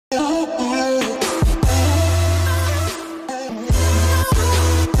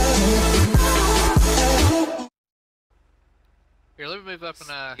live up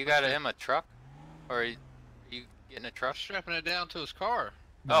in a... You got him a truck? Or are you getting a truck? Strapping it down to his car.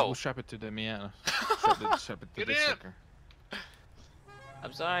 No, Oh. we'll strap it to the Miata. strap it to Get this in. sucker.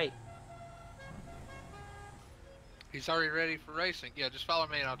 I'm sorry. He's already ready for racing. Yeah, just follow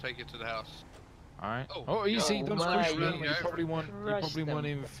me and I'll take you to the house. Alright. Oh, Oh, easy, oh don't my, squish me. you You probably won't them.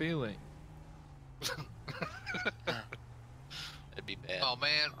 even feel it. That'd be bad. Oh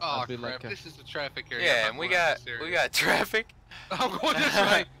man, oh I'd be crap, like a- this is the traffic area. Yeah, I'm and we going got this area. we got traffic. I'm going this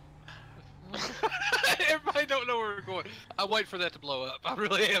way. Everybody don't know where we're going. I wait for that to blow up. I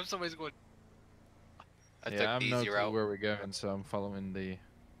really am. Somebody's going. I took Yeah, I'm the not easy clue route. where we're going, so I'm following the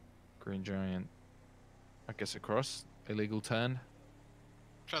green giant. I guess across. Illegal turn.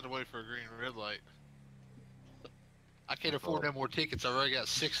 Trying to wait for a green red light. I can't afford no more tickets. I already got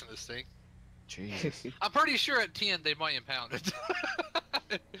 6 in this thing. Jesus. I'm pretty sure at 10 they might impound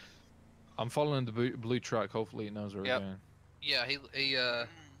it. I'm following the blue truck. Hopefully it knows where Yep. we're going. Yeah, he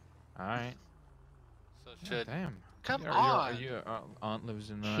Alright. So Yeah, should damn. Come Your on. aunt lives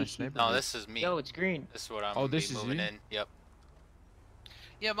in a nice neighborhood. no, this is me. Yo, it's green. This is what I'm Oh, gonna this be is moving you? in. Yep.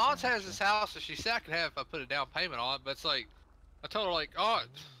 Yeah, Mom's has this house that she said I could have if I put a down payment on it, but it's like, I told her like, oh,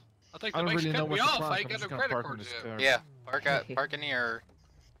 I think I that don't makes really you know cut what me to off. park. I I'm ain't got just no gonna credit park in cards this yet. car. Yeah. Park in here.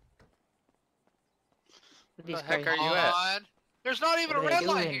 What the these heck cars- are you at? On. There's not even a What are red they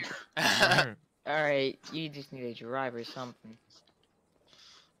light doing? here. Alright. Alright, you just need a drive or something.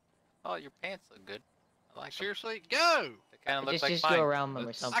 Oh, your pants look good. I like them. Seriously, go. They kind of look Just, like just mine. go around them or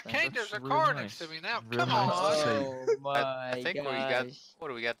That's- something. I can't. There's a That's car real next to nice. me now. Real Come nice on. to see. Oh my I think we got. What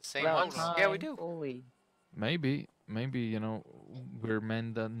do we got? The same About ones? Yeah, we time, do. Holy. Maybe, you know, we're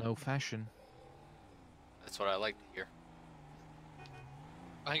men that know fashion. That's what I like to hear.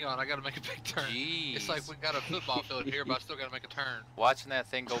 Hang on, I gotta make a big turn. Jeez. It's like we got a football field here, but I still gotta make a turn. Watching that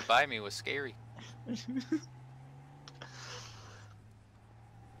thing go by me was scary.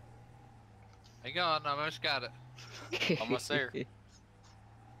 Hang on, I almost got it. Almost there.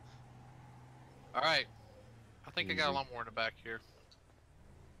 All right. I think I got a Easy. lot more in the back here.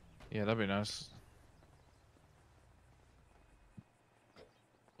 Yeah, that'd be nice.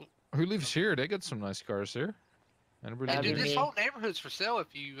 Who lives here? They got some nice cars here. Anybody Hey, That'd live dude, be here? this me. whole neighborhood's for sale if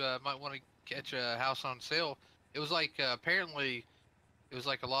you might want to catch a house on sale. It was like, apparently, it was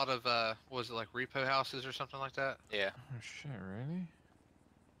like a lot of, what was it, like repo houses or something like that? Yeah. Oh shit, really?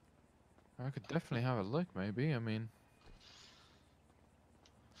 I could definitely have a look, maybe. I mean,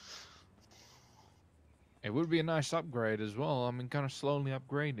 it would be a nice upgrade as well. I mean, kind of slowly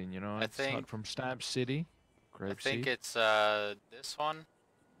upgrading, you know. I It's like think- from Stab City, I Grape think Seed. it's this one,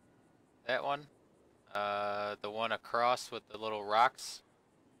 that one, the one across with the little rocks.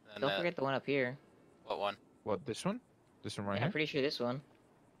 And Don't forget the one up here. what one? What, this one? This one right Yeah, I'm here? pretty sure this one.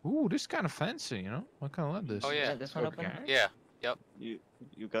 Ooh, this is kind of fancy, you know. I kind of like this. Oh, yeah. Is that this one open? Okay. Yeah.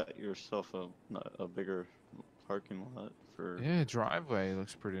 You got yourself a bigger parking lot for. Yeah, driveway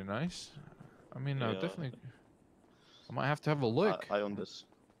looks pretty nice. I mean, Yeah. definitely. I might have to have a look. I own this.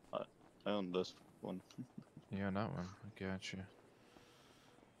 I own this one. Yeah, that one. I gotcha.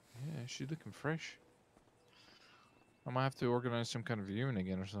 Yeah, she's looking fresh. I might have to organize some kind of viewing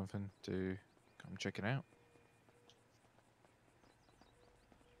again or something to come check it out.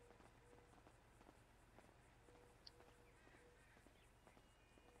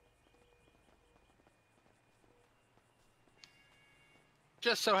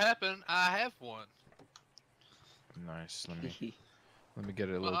 Just so happened, I have one. Nice. Let me get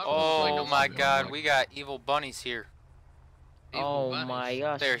it a little. Well, closer. Oh like my a- God, like- we got evil bunnies here. Evil Oh bunnies. my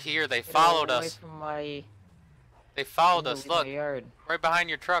gosh. They're here. They Get followed away us. From my, They followed Ooh, us. in my Look, yard. right behind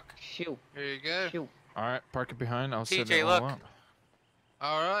your truck. Shoot, Here you go. shoot. All right, park it behind. I'll set TJ, it all look. up.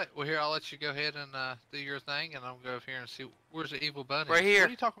 All right. Well, here, I'll let you go ahead and do your thing, and I'll go over here and see. Where's the evil bunny? Right here. What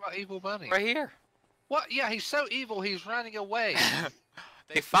are you talking about, evil bunny? Right here. What? Yeah, he's so evil, he's running away.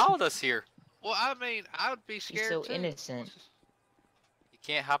 They followed us here. Well, I mean, I would be He's scared so too. innocent. You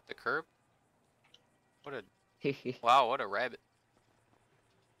can't hop the curb. What a wow! What a rabbit.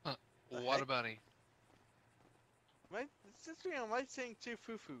 What a bunny. Right? It's just me. I'm saying two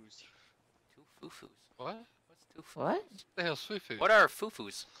foo-foos. Two foo-foos. What? What's two foo-foos? What? The hell's foo-foo? What are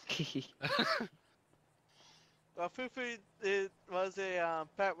foo-foos? Well, foo-foo it was a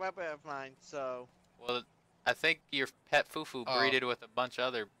pet rabbit of mine, so Well, I think your pet foo-foo Oh. breeded with a bunch of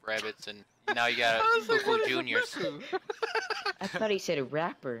other rabbits, and now you got I was like, foo-foo what is a juniors. foo-foo? I thought he said a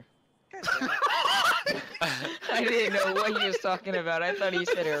rapper. God damn it. I didn't know what he was talking about. I thought he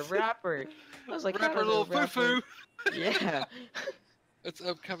said a rapper. I was like, how Rapper does a little rapper- foo-foo. Yeah. It's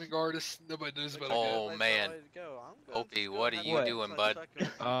upcoming artist. Nobody knows about Oh, it. Like, man. way to go. I'm going Opie, to go what are ahead you and doing, get bud? my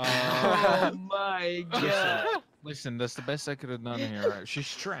second- Oh my god. Listen, that's the best I could have done here. She's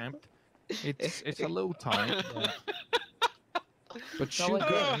strapped. It's a little tight, but It's not she'll like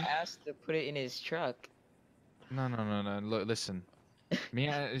go. he asked to put it in his truck. No. Look, listen.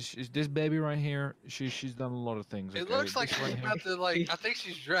 This baby right here. She's done a lot of things. It Okay? looks like This she's right here. about to like. I think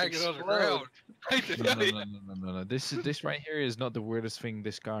she's dragging on the Explode. ground. No. This right here is not the weirdest thing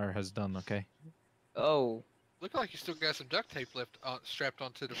this car has done. Okay. Oh, Look like you still got some duct tape strapped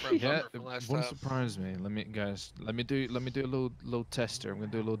onto the front Yeah, bumper it from last wouldn't time. surprise me. Let me do a little tester. I'm gonna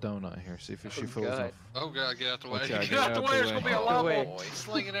do a little donut here. See if she falls God. off. Oh god, get out the way! Watch out, Get out the way! There's gonna be a way. lawnmower boy.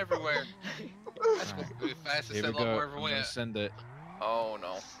 slinging everywhere. That's gonna be the fastest Here that we go. lawnmower I'm ever gonna went. send it. Oh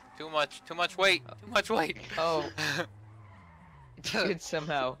no. Too much weight. Too much weight. oh, it's good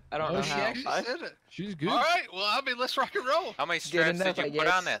somehow. I don't Oh, know She how. actually said it. She's good. All right, well, I mean, let's rock and roll. How many straps enough, did I you put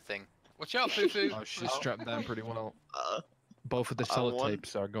on guess. that thing? Watch out, Fufu. Oh, she's strapped down pretty well. Uh, Both of the I want-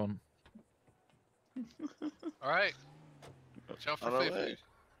 sellotapes are gone. All right. Watch out for On our Fufu. way.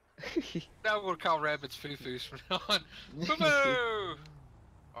 Now we're gonna call rabbits Fufus from now on. Fufu.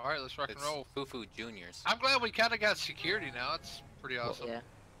 All right, let's rock and It's roll. Fufu Juniors. I'm glad we kind of got security now. It's pretty awesome. Yeah,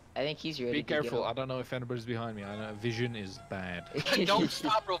 I think he's ready. Be to careful. go. I don't know if anybody's behind me. I know vision is bad. Don't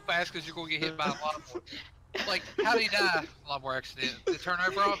stop real fast because you're gonna get hit by a lawnmower. Like, how did he die? Lawnmower accident. Did it turn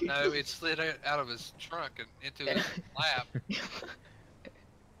over on? No, it slid out of his trunk and into his lap.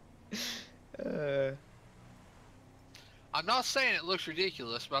 I'm not saying it looks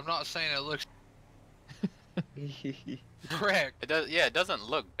ridiculous, but I'm not saying it looks correct. It does. Yeah, it doesn't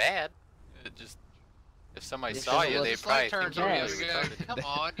look bad. It just if somebody It saw doesn't you, look- they'd It's like probably turns think on you the Yes. other guy. Come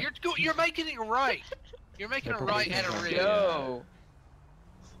on, you're making it right. You're making it They're right probably at a thinking rig. about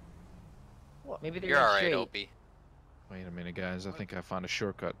What? Maybe they're You're not all right, straight. Opie. Wait a minute, guys. I think I found a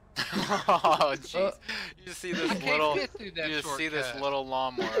shortcut. Oh jeez. You see I this can't little. fit through that You just see this shortcut. little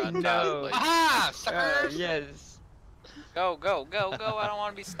lawnmower on top. No. Like, Aha! Suckers! Yes. go. I don't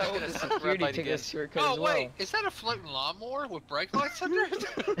want to be stuck Oh, in a the red security light took again. a shortcut Oh as well. wait, is that a floating lawnmower with brake lights under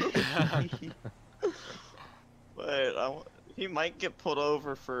it? Wait, he might get pulled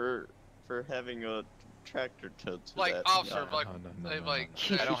over for having a tractor towed to Like that officer, yard. like No, they no, like.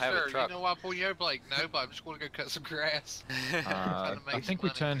 no. I don't have a sir, truck. You know why I'm pulling you over? Like, no, but I'm just going to go cut some grass. I to make think some we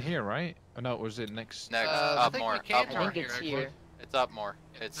money. turn here, right? Oh, no, was it next? Next, I up think more, we can up turn I more. think it's actually. here. It's up more.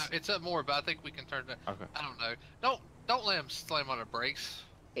 It's No, it's up more, but I think we can turn that. Okay. I don't know. Don't let him slam on the brakes.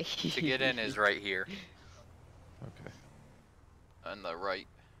 to get in is right here Okay. on the right,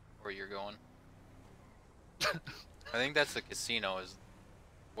 where you're going. I think that's the casino is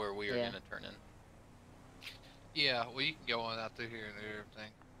where we are Yeah. gonna turn in. Yeah, well, you can go on out through here and do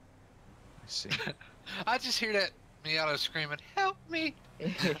everything. I see. I just hear that Miata screaming, "Help me!"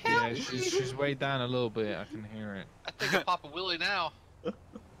 Yeah, she's way down a little bit. I can hear it. I think I'll pop a Willie now.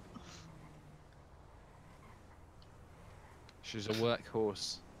 She's a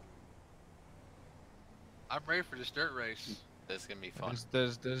workhorse. I'm ready for this dirt race. That's gonna be fun.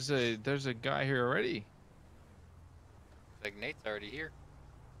 There's a guy here already. Like Nate's already here,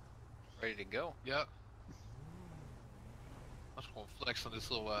 ready to go. Yep. I'm just gonna flex on this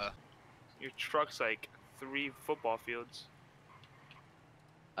little Your truck's like 3 football fields.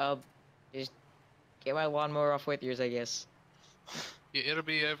 Just get my lawnmower off with yours, I guess. Yeah, it'll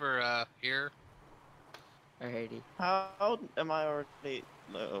be over here. Alrighty. How am I already?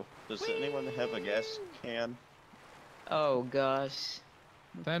 No. Does anyone have a gas can? Oh gosh.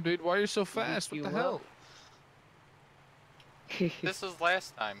 Damn, dude, why are you so fast? What You the will. hell? This was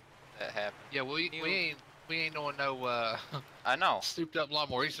last time that happened. Yeah, we ain't doing no I know. souped up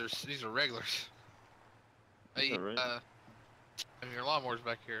lawnmower. These are regulars. These Hey, are reg- and your lawnmower's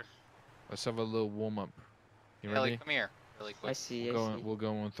back here. Let's have a little warm up. You Ellie, ready? come here, really I quick. see. I see. We'll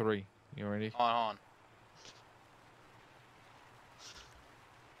go on 3. You ready? On.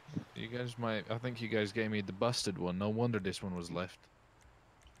 You guys might. I think you guys gave me the busted one. No wonder this one was left.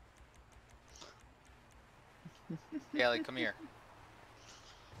 Yeah, Ellie, come here.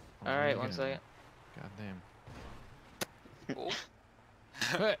 Oh, Alright, yeah. one second. God Oh.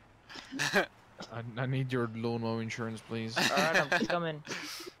 damn. I need your lawnmower insurance, please. Alright, I'm coming.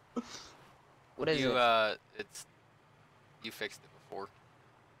 What is you it? you fixed it before.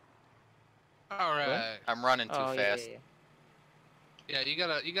 All right. I'm running too Oh, fast. yeah. You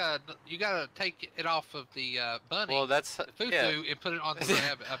gotta take it off of the bunny, Well, that's the fufu, yeah. and put it on the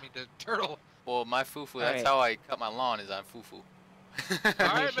rabbit. I mean the turtle. Well, my fufu. That's Alright. how I cut my lawn. Is on fufu. All Maybe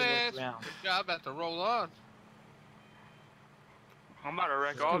I right, should man. look around. Good job. About to roll on. I'm about to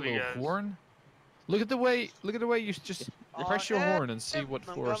wreck Just a all of you little guys. horn. Look at the way you just press your yeah, horn and see what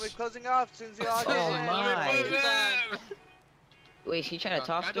I'm gonna be force. closing off as soon as you all get Oh, in. my. Can Wait, is he trying to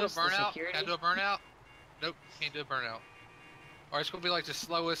talk I to do a us? The burnout? security? Can I do a burnout? Nope, can't do a burnout. Or it's gonna be like the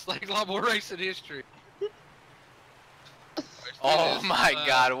slowest like lawnmower race in history. Oh my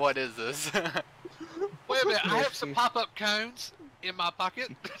God, what is this? Wait a minute, I have some pop-up cones in my pocket.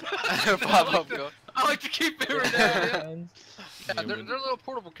 Pop-up cone. I like to keep every now and then. Yeah, Yeah, they're little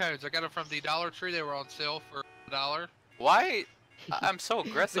portable cones. I got them from the Dollar Tree. They were on sale for $1. Why? I'm so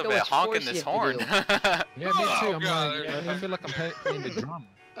aggressive Look at at which honking force this you horn. have to Yeah, me too. Oh, I'm God. like, I feel like I'm playing the drum.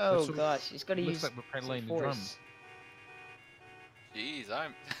 Oh That's what- gosh, he's gotta It use looks like we're some playing the force. drums. Jeez,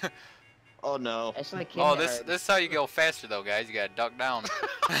 I'm. Oh no. That's like Oh, kindergarten. this is how you go faster though, guys. You gotta duck down.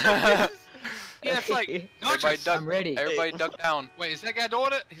 Yeah, it's like, Everybody gotcha. duck. I'm ready. Everybody duck down. Wait, is that guy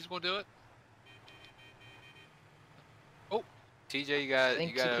doing it? He's gonna do it. TJ, you I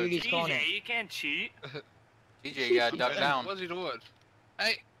think gotta. security's calling it. TJ, you can't cheat. TJ, you gotta duck down. What's he doing?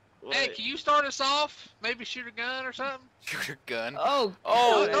 Hey, What? hey, can you start us off? Maybe shoot a gun or something? Shoot your gun. Oh,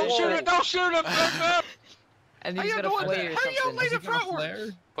 Oh, Don't whoa. shoot it! Don't shoot him! And How he's you got a doing flare that? or How you something. only Has he the got a front flare?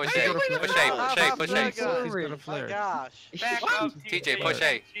 words? Push Hey, A. wait a Push minute. A. Push A. Push Flare A. gun. He's got a My flare. gosh. Back What? up, TJ, push you A.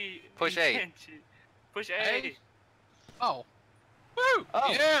 can't cheat. Push You A. can't cheat. Push A. Hey. Oh. Woo!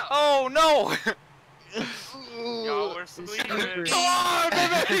 Oh. Yeah! Oh no! Y'all were sleeping. Super. Come on,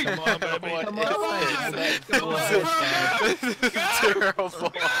 baby! Come on, baby. What Come is on. this? Come on! This is terrible.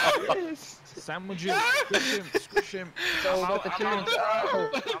 Sandwich him. Squish him. Squish him. So I'm about the on clearance. front. Oh.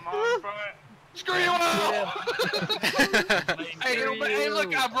 I'm on front. Screw you all! Hey, hey,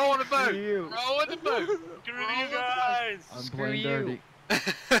 look, I'm rolling the boat. you. Rolling the boat. Screw you guys. I'm Screw playing you.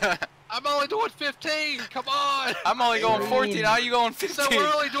 dirty. I'm only doing 15. Come on. I'm only going 14. Green. How you going So 15?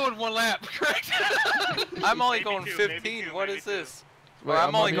 we're only doing one lap, correct? I'm only Maybe going two, maybe 15. two, What maybe is two. this? Wait, Or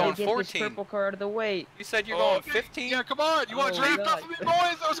I'm only on going Get this 14. purple car out of the way. You said you're Oh, going okay. 15? Yeah, come on. You want to Oh, draft God. off of me,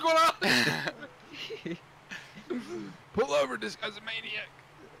 boys? What's going on? Pull over. This guy's a maniac.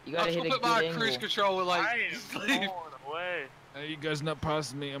 You I'm gotta just hit gonna a put my good cruise angle. control and like I am sleep. going away. Hey, you guys not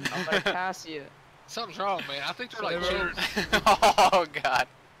passing me. I'm I'm gonna pass you. Something's wrong, man. I think they're like Whatever. cheaters. Oh god.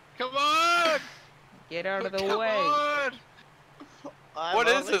 Come on! Get out of the Come way. on! What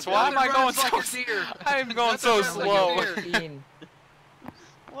is this? Why am I Nothing going runs like so a deer. I'm going Nothing so runs like a slow. deer. 14.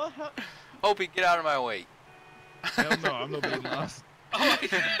 What? hap- Opie, get out of my way. Hell no. I'm not being lost. Oh,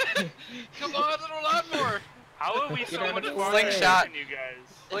 come on, little lawnmower! How are we Get so out much of the farther Slingshot. than you guys?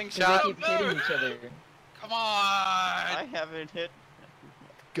 'Cause Slingshot. they keep hitting each other. Come on! I haven't hit.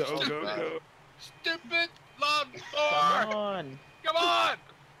 Go, Oh, go, God. go. Stupid Come lawnmower! on. Come on!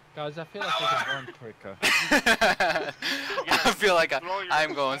 Guys, I feel like I can run quicker. I feel like Throw your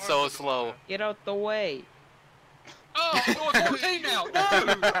I'm going so arms slow. Get out the way. Oh, I'm going 14 now!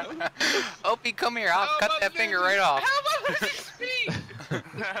 No! Opie, come here. I'll How cut am I that finger losing- right off. How am I losing speed?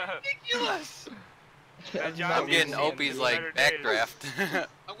 Ridiculous! Good job, I'm getting Opie. Opie's like Better days. backdraft.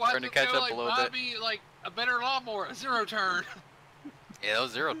 I'm going Trying to catch go up like a little buy bit. me like a better lawnmower, a zero turn. Yeah,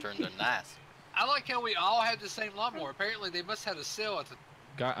 those zero turns are nice. I like how we all had the same lawnmower. Apparently, they must have a sale at the.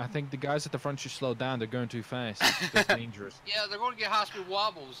 I think the guys at the front should slow down. They're going too fast. That's dangerous. Yeah, they're going to get high-speed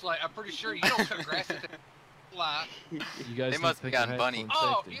wobbles. Like, I'm pretty sure you don't cut grass at the lie. You guys They need must to have pick gotten ahead bunny. for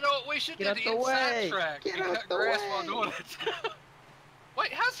Oh, safety. you know what? We should Get do out the the inside way. track Get and out cut the grass way. while doing it.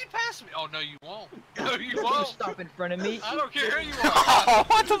 Wait, how's he passing me? Oh no, you won't. No, you You won't. stop in front of me. I don't care who you are. Oh,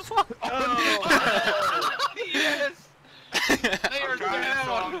 what the fuck? Yes. They are I'm trying to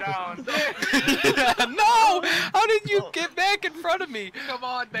slow him down. down. No! How did you get back in front of me? Come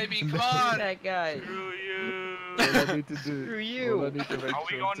on, baby. Come Screw on. that guy. Screw you. What I need to do. Screw What I you. need to make Are we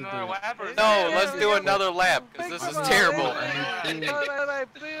sure going to another do. lap or is No, that- let's do another lap, because this is terrible.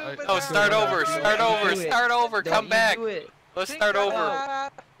 Oh, start over, start over, start over, Don't come you back. do it. Let's start over.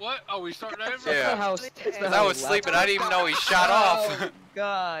 What? Oh, we starting over? That's Yeah. the house. That's the Because I was house. sleeping, I didn't even know he shot off. Oh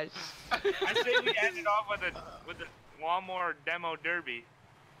gosh. I say we ended off with the lawnmower demo derby.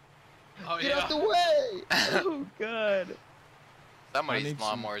 Oh Get yeah. out the way. Oh god. I Some of these need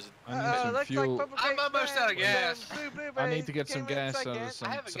some- lawnmowers. I need some fuel. I'm almost out of gas. I need to get some gas out of some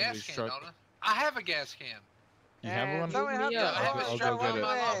I have a gas somebody's can, truck. don't I? I have a gas can. You have one? Someone help me me out. I have it I'll strapped go on get it.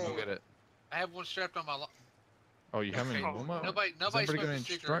 my I'll lawnmower. go get it. I have one strapped on my. Oh, you have any Oh, more? Nobody Is anybody smoked gonna a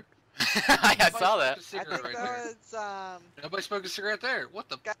cigarette. instruct? I saw that. Nobody smoked a cigarette right there. It's Nobody smoked a cigarette there. What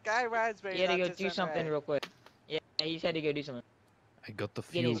the? Guy Raspberry. He had to go do something real quick. Yeah, he just had to go do something. I got the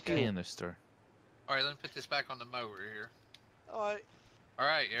Get fuel his fuel. canister. All right, let me put this back on the mower here. Oh, All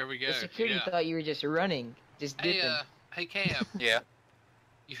right, here we go. The security Yeah. thought you were just running, just Hey, dipping. hey Cam, Yeah.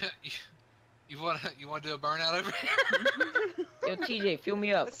 you wanna do a burnout over here? Yo, TJ, fill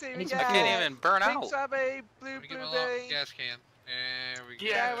me up. Let's see, I we need I some got- can't fuel. even burn pink out. strawberry, blue Let me get my blueberry. gas can. There we go.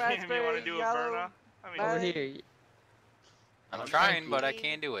 Yeah, Yeah, Tim, you want to raspberry, do a yellow, burnout? I mean, Over Right. here. I'm trying, but I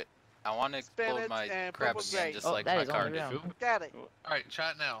can't do it. I want to explode spinach, my and crab purple again, grape. just Oh, like that my is on car the did. ground. Got it. All right,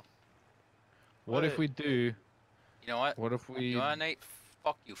 try it now. What if we do? You know what? What if we? You know what, Nate?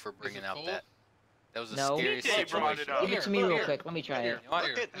 Fuck you for bringing it out full? that. That was the No. scariest TJ brought situation. it up. Give it to me Here, real here. quick. Let me try Here, it. You know what?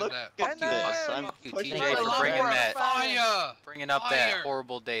 here, Look at have look that. at I this. know. I'm Fuck you, pushing TJ, it for like bringing that. that. Fire! Bringing up Fire. that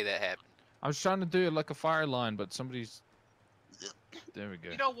horrible day that happened. I was trying to do it like a fire line, but somebody's. There we go.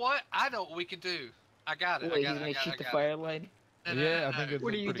 You know what? I know what we can do. I got it. Wait, I got he's it. gonna I got shoot it. the I got it. fire line? No, no, Yeah, no, I think no. it's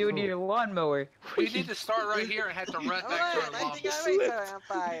What are you pretty doing cool. to your lawnmower? We need to start right here and have to run back to our Alright, I think lawnmower. I made that on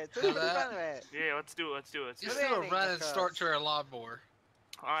fire. To Now the that- front of it. Yeah, let's do it. Let's do it. Let's do Just it. do a Running run and start across. to our lawnmower.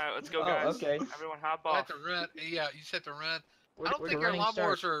 All right, let's go, Oh, guys. okay. Everyone, hop I have off. to run. Yeah, you said to run. Where, I don't where think the our running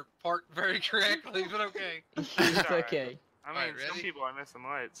lawnmowers start? are parked very correctly, but okay. It's alright. okay. I mean, Alright, some ready? people are missing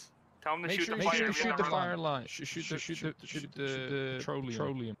lights. Tell them to Make shoot sure the you fire. shoot and the run. fire line. Shoot the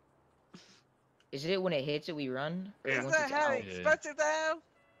petroleum. Is it when it hits it we run? Or Yeah. once Is it's that how out? expensive now?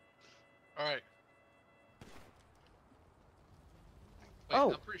 All right. Wait,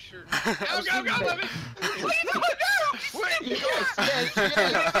 Oh. I'm pretty sure. I Go, was go, thinking go, that. let me. What are you doing? No! Wait, Yes, yes,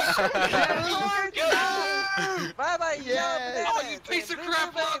 yes. Bye bye, Yes. Oh, you piece of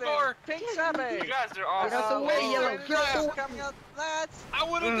crap lawnmower! Pink You strawberry. guys are Get awesome. out the way, yellow. Get out the way. Coming up nuts. I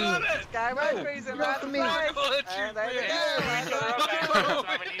would have done it! Sky No, red freezing get off lots of of me. ice. Let you And there you win. go. Beat each other up after, let's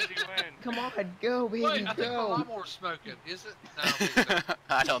have an easy win. Come on, go, baby, Wait, I think my go. lawnmower's smoking. Is it? No, I don't think so.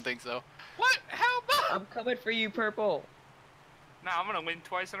 I don't think so. What? How about? I'm coming for you, Purple. Nah, I'm gonna win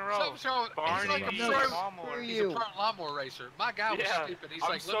twice in a row. Something's wrong. Barney, He's like a he's no, pro. a lawnmower. He's a pro lawnmower racer. My guy was Yeah, stupid. He's I'm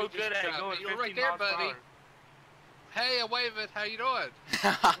like, so let me good just at try. going You're 15 right there, miles per buddy. hour. Hey, I wave it. How you doing?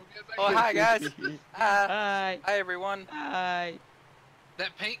 Oh, hi, guys. Hi. Hi. Hi, everyone. Hi.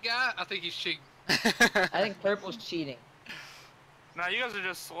 That paint guy, I think he's cheating. I think Purple's cheating. Nah, you guys are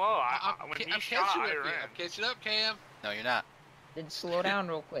just slow. When he I'm shot, catching I up. Here. ran. I'm catching up, Cam. No, you're not. Then slow down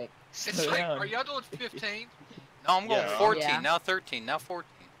real quick. It's Slow like, down. are y'all doing 15? No, I'm going Yeah. 14, Yeah. now 13, now 14.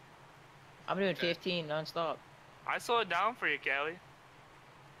 I'm doing 15 nonstop. I slowed down for you, Callie.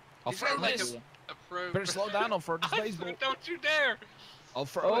 I'll He's got like this. a pro. Better slow down, I'll throw this I baseball. said, don't you dare! I'll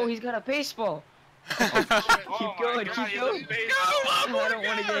throw Oh, it. he's got a baseball. Oh Keep my going, God, keep he's going. a base- Go, I Lawnmower, don't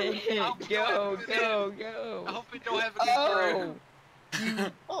want to go! get hit. I'm Go, going. go, I go. hope we don't have a good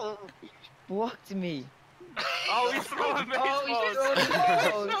Oh, Oh, blocked me. Oh, he's throwing Oh, he's baseballs.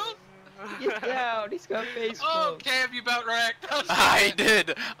 throwing balls. Get down. He's got Oh, baseball. Cam, you about wrecked. I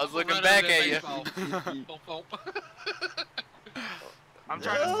did. I was looking Running back that at you. baseball. Bump, bump. I'm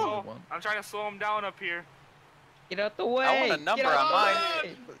trying to No. slow. I'm trying to slow him down up here. Get out the way. I want a number Get out on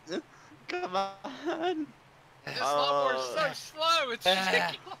the way. come on. This lawnmower's so slow. It's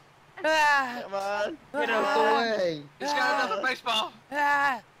ridiculous. Come on. Get out the way. It's got another baseball.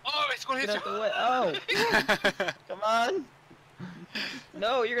 Oh, it's gonna Get hit out you. the way. Oh, Come on.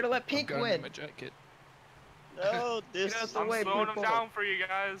 no, you're gonna let I'm Pink going in win. my jacket. No, this Get out is the I'm way, slowing him Purple. down for you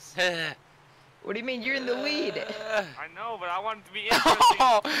guys. What do you mean? You're in the lead. I know, but I want it to be interesting.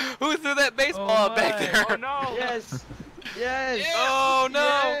 Oh, who threw that baseball Oh back my. there? Oh no! Yes. Yes. Yeah. Oh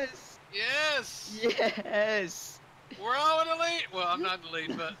no! Yes. Yes. Yes. We're all in the lead. Well, I'm not in the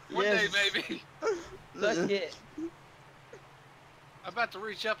lead, but one day Yes. maybe. Suck it. I'm about to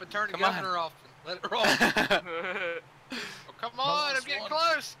reach up and turn the Come on. governor off and let it roll. Oh, come on, I'm last getting one.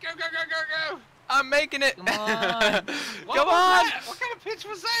 close. Go, go, go, go, go. I'm making it. Come on. What Come was on. that? What kind of pitch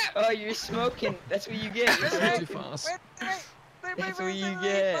was that? Oh, you're smoking. That's what you get. You're That's too smoking. fast. That's what you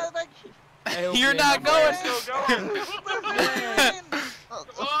get. I hope You're in not the going. race. Still going. Come on. Oh,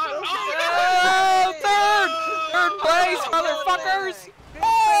 third place, motherfuckers!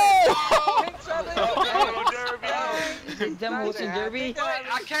 Oh! Is it Demolition Derby? Wait,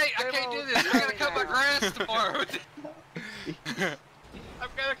 I can't do this. I gotta cut my grass tomorrow.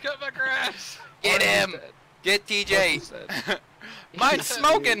 I've gotta cut my grass. Get him! Get TJ! Mine's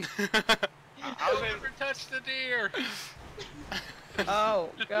smoking! I'll never touch the deer. Oh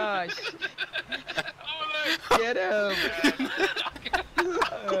gosh, Oh, get him!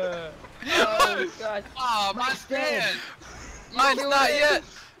 Oh gosh, oh, my Mine's dead. dead. Mine's killed not it. yet!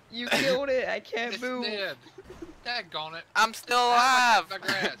 You killed it. I can't It's move. dead. Daggone it. I'm still How alive! do I cut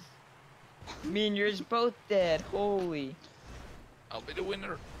my grass? Me and yours both dead. Holy. I'll be the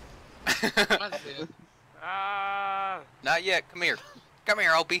winner. Mine's dead. Not yet, come here. Come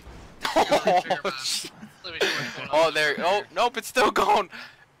here, Opie. Let me show you Oh, what's going on. oh, there. Oh, nope, it's still going.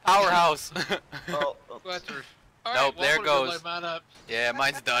 Powerhouse. Oh, Go after it. Nope, well, there I'm gonna go goes. load mine up. Yeah,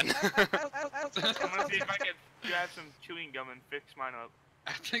 mine's done. I'm gonna see if I can grab some chewing gum and fix mine up.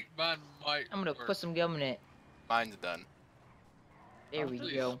 I think mine might. I'm gonna work. put some gum in it. Mine's done. There we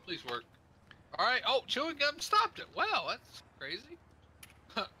please, go. Please work. All right. Oh, chewing gum stopped it. Wow, that's crazy.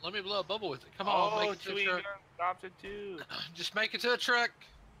 Let me blow a bubble with it. Come on, Oh, make it to a chewing truck. gum stops it too. Just make it to a truck.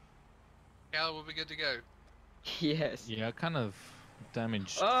 Callie will be good to go. Yes. Yeah, I kind of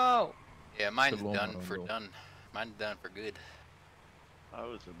damaged. Oh! Yeah, mine's The lawnmower done for will. done. Mine's done for good. I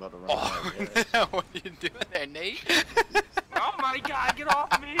was about to run Oh, out. what are you doing there, Nate? Oh my God, get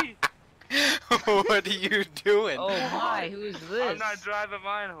off me! What are you doing? Oh my, who is this? I'm not driving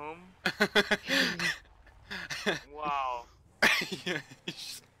mine home. Wow.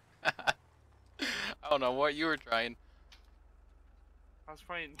 I don't know what you were trying. I was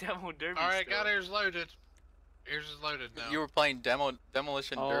playing Demo Derby. All right, still. got ours loaded. Yours is loaded now. You were playing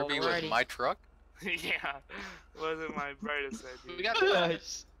demolition derby with Alrighty. my truck? Yeah, wasn't my brightest We idea. got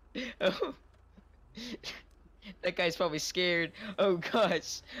Gosh. Oh. That guy's probably scared. Oh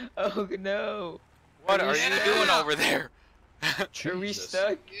gosh. Oh no. What Are are we you stuck? doing over there? Are we Jesus.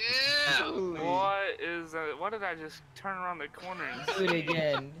 stuck? Yeah. Holy. What is? What did I just turn around the corner and Do it see?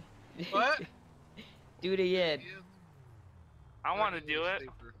 again. What? Do it again. I want to do it.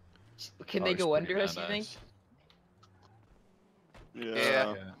 Can Oh, they it's go pretty under us, you think? badass. Yeah. Yeah,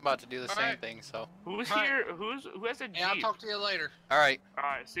 I'm about to do the same Alright. thing, so. Who's Alright. here? Who has a Jeep? Yeah, I'll talk to you later. Alright. All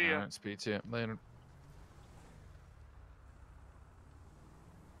right, see ya. Alright, speak to you later.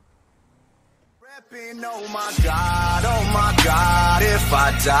 Oh my God, if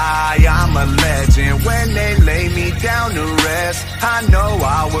I die, I'm a legend. When they lay me down to rest, I know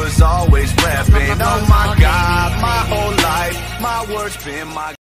I was always repping. Oh my God, my whole life, my words been my